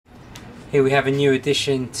Here we have a new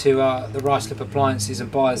addition to the Ricelip Appliances and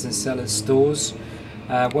Buyers and Sellers stores.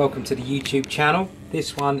 Welcome to the YouTube channel.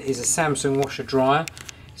 This one is a Samsung washer dryer.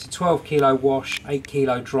 It's a 12 kilo wash, 8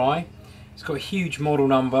 kilo dry. It's got a huge model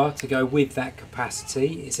number to go with that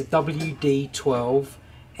capacity. It's a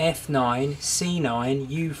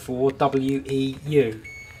WD12F9C9U4WEU.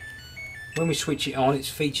 When we switch it on, it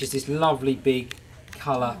features this lovely big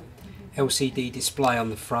colour LCD display on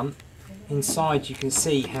the front. Inside you can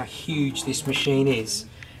see how huge this machine is.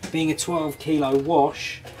 Being a 12 kilo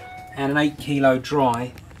wash and an 8 kilo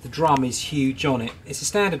dry, the drum is huge on it. It's a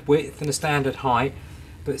standard width and a standard height,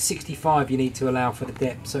 but 65 you need to allow for the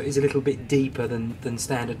depth, so it is a little bit deeper than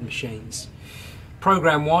standard machines.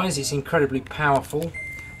 Program wise, it's incredibly powerful.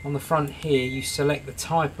 On the front here you select the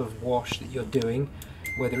type of wash that you're doing,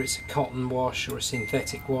 whether it's a cotton wash or a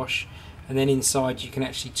synthetic wash, and then inside you can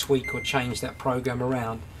actually tweak or change that program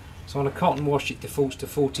around. So on a cotton wash it defaults to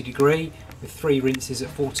 40 degree with 3 rinses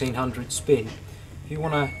at 1400 spin. If you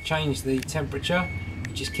want to change the temperature,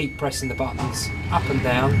 you just keep pressing the buttons up and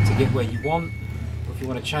down to get where you want. Or if you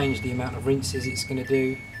want to change the amount of rinses it's going to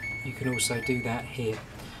do, you can also do that here.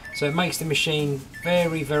 So it makes the machine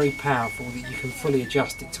very, very powerful that you can fully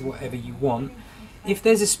adjust it to whatever you want. If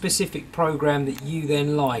there's a specific program that you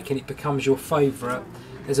then like and it becomes your favourite,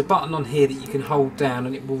 there's a button on here that you can hold down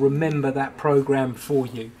and it will remember that program for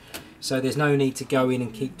you. So there's no need to go in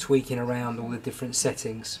and keep tweaking around all the different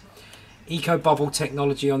settings. Eco bubble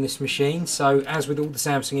technology on this machine. So as with all the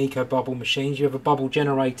Samsung Eco bubble machines, you have a bubble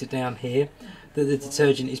generator down here that the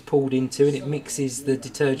detergent is pulled into, and it mixes the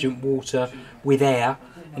detergent water with air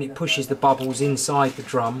and it pushes the bubbles inside the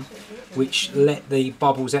drum, which let the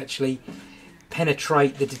bubbles actually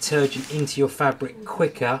penetrate the detergent into your fabric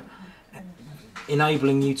quicker,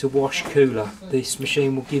 enabling you to wash cooler. This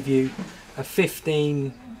machine will give you a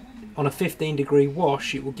 15 degree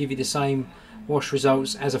wash, it will give you the same wash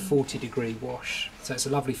results as a 40 degree wash. So it's a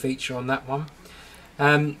lovely feature on that one.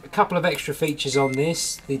 A couple of extra features on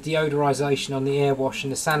this: the deodorization on the air wash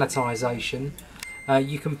and the sanitization.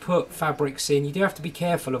 You can put fabrics in. You do have to be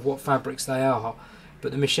careful of what fabrics they are,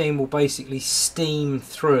 but the machine will basically steam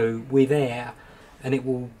through with air and it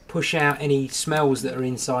will push out any smells that are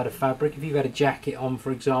inside a fabric. If you've had a jacket on,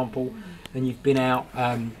 for example, and you've been out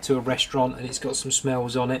to a restaurant and it's got some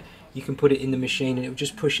smells on it, you can put it in the machine and it will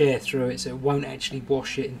just push air through it, so it won't actually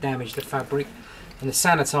wash it and damage the fabric. And the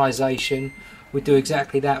sanitization would do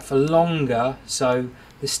exactly that for longer, so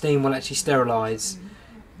the steam will actually sterilize.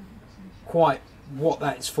 Quite what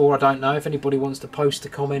that's for, I don't know. If anybody wants to post a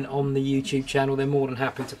comment on the YouTube channel, they're more than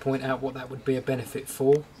happy to point out what that would be a benefit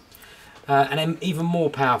for. And then even more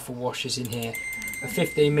powerful washes in here. A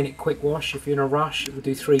 15-minute quick wash. If you're in a rush, it will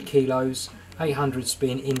do 3 kilos, 800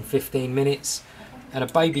 spin in 15 minutes. And a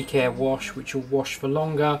baby care wash, which will wash for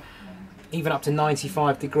longer, even up to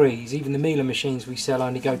 95 degrees. Even the Miele machines we sell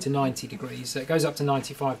only go to 90 degrees. So it goes up to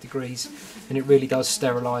 95 degrees and it really does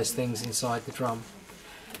sterilise things inside the drum.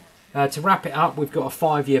 To wrap it up, we've got a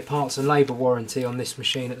 5-year parts and labour warranty on this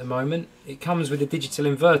machine at the moment. It comes with a digital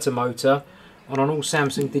inverter motor, and on all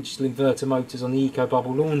Samsung digital inverter motors on the Eco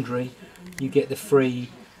Bubble laundry, you get the free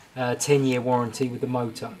 10-year warranty with the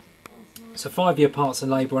motor. So 5-year parts and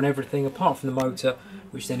labour on everything apart from the motor,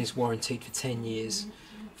 which then is warranted for 10 years.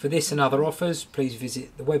 For this and other offers, please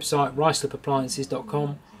visit the website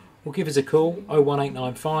ricelipappliances.com or give us a call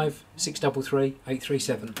 01895 633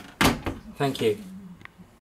 837. Thank you.